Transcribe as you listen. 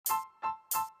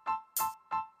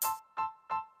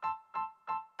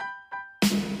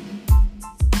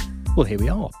Well, here we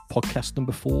are, podcast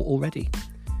number 4 already.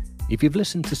 If you've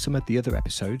listened to some of the other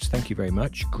episodes, thank you very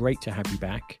much. Great to have you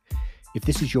back. If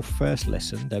this is your first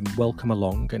listen, then welcome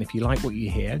along. And if you like what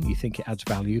you hear and you think it adds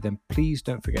value, then please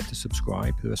don't forget to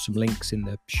subscribe. There are some links in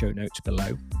the show notes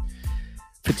below.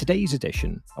 For today's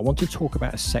edition, I want to talk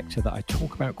about a sector that I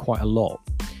talk about quite a lot.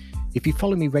 If you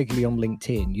follow me regularly on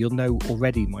LinkedIn, you'll know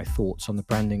already my thoughts on the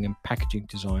branding and packaging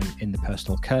design in the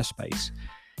personal care space.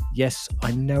 Yes,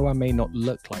 I know I may not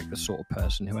look like the sort of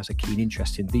person who has a keen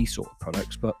interest in these sort of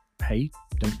products, but hey,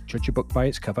 don't judge a book by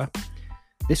its cover.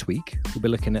 This week, we'll be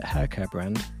looking at hair care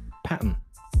brand Pattern.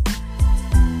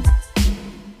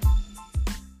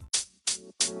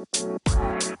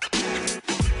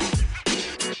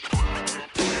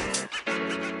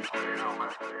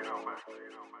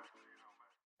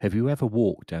 Have you ever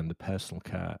walked down the personal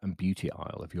care and beauty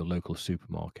aisle of your local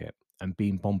supermarket and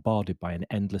been bombarded by an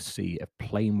endless sea of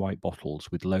plain white bottles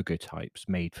with logo types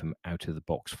made from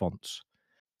out-of-the-box fonts?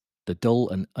 The dull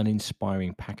and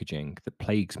uninspiring packaging that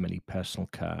plagues many personal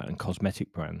care and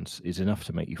cosmetic brands is enough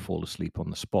to make you fall asleep on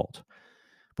the spot.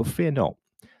 But fear not,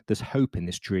 there's hope in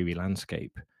this dreary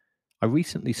landscape. I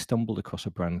recently stumbled across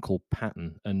a brand called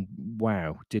Pattern, and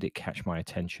wow, did it catch my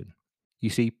attention. You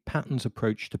see, Pattern's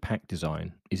approach to pack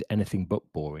design is anything but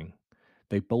boring.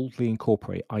 They boldly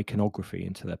incorporate iconography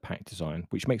into their pack design,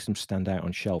 which makes them stand out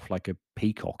on shelf like a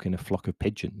peacock in a flock of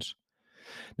pigeons.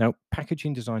 Now,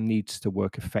 packaging design needs to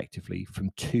work effectively from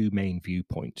two main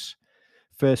viewpoints.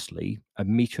 Firstly, 1.5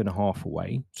 meters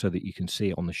away so that you can see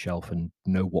it on the shelf and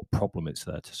know what problem it's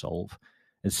there to solve.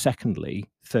 And secondly,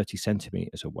 30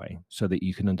 centimeters away so that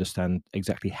you can understand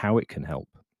exactly how it can help.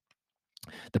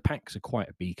 The packs are quite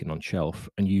a beacon on shelf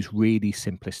and use really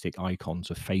simplistic icons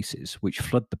of faces which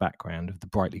flood the background of the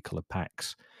brightly coloured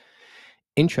packs.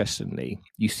 Interestingly,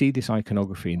 you see this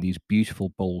iconography in these beautiful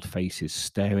bold faces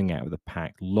staring out of the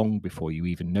pack long before you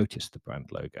even notice the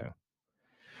brand logo.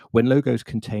 When logos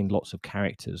contain lots of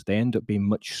characters, they end up being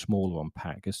much smaller on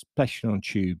pack, especially on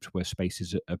tubes where space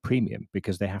is a premium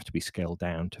because they have to be scaled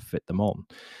down to fit them on.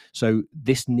 So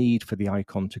this need for the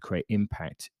icon to create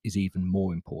impact is even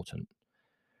more important.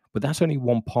 But that's only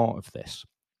one part of this.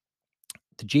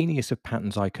 The genius of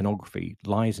Pattern's iconography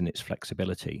lies in its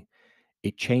flexibility.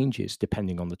 It changes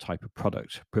depending on the type of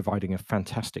product, providing a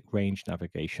fantastic range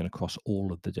navigation across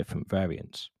all of the different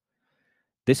variants.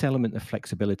 This element of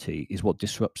flexibility is what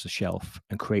disrupts the shelf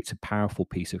and creates a powerful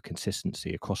piece of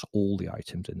consistency across all the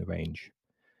items in the range.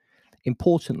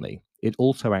 Importantly, it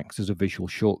also acts as a visual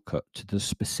shortcut to the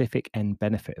specific end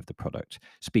benefit of the product,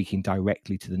 speaking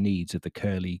directly to the needs of the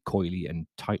curly, coily, and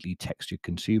tightly textured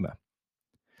consumer.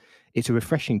 It's a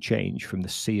refreshing change from the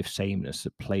sea of sameness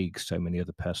that plagues so many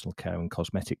other personal care and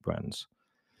cosmetic brands.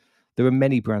 There are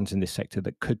many brands in this sector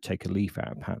that could take a leaf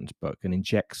out of Pattern's book and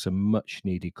inject some much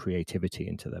needed creativity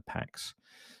into their packs.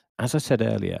 As I said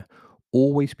earlier,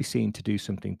 always be seen to do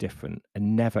something different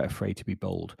and never afraid to be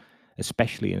bold,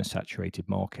 especially in a saturated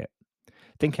market.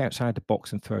 Think outside the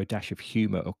box and throw a dash of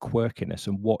humour or quirkiness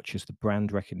and watch as the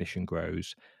brand recognition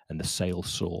grows and the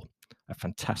sales soar. A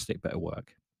fantastic bit of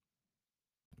work.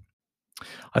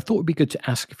 I thought it'd be good to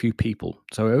ask a few people,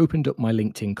 so I opened up my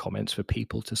LinkedIn comments for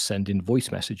people to send in voice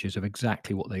messages of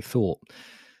exactly what they thought.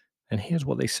 And here's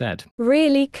what they said.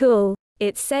 Really cool.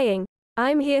 It's saying,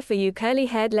 I'm here for you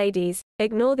curly-haired ladies,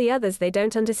 ignore the others, they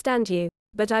don't understand you,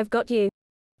 but I've got you.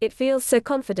 It feels so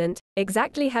confident,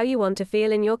 exactly how you want to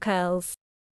feel in your curls.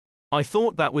 I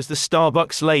thought that was the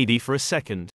Starbucks lady for a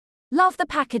second. Love the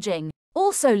packaging.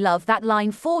 Also love that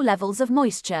line 4 levels of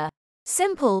moisture.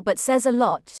 Simple but says a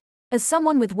lot. As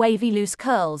someone with wavy loose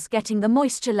curls, getting the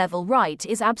moisture level right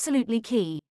is absolutely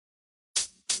key.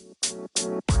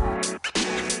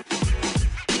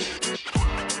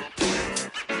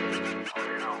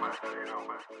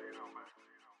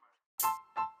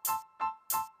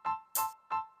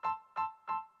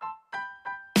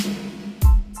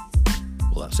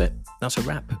 Well, that's it. That's a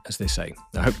wrap, as they say.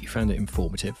 I hope you found it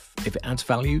informative. If it adds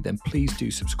value, then please do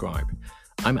subscribe.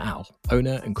 I'm Al,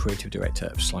 owner and creative director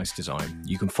of Slice Design.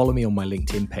 You can follow me on my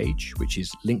LinkedIn page, which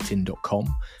is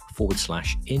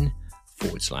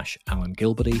linkedin.com/in/Alan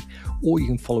Gilberty, or you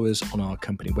can follow us on our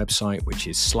company website, which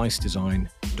is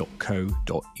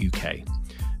slicedesign.co.uk.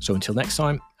 So until next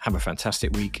time, have a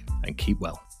fantastic week and keep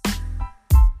well.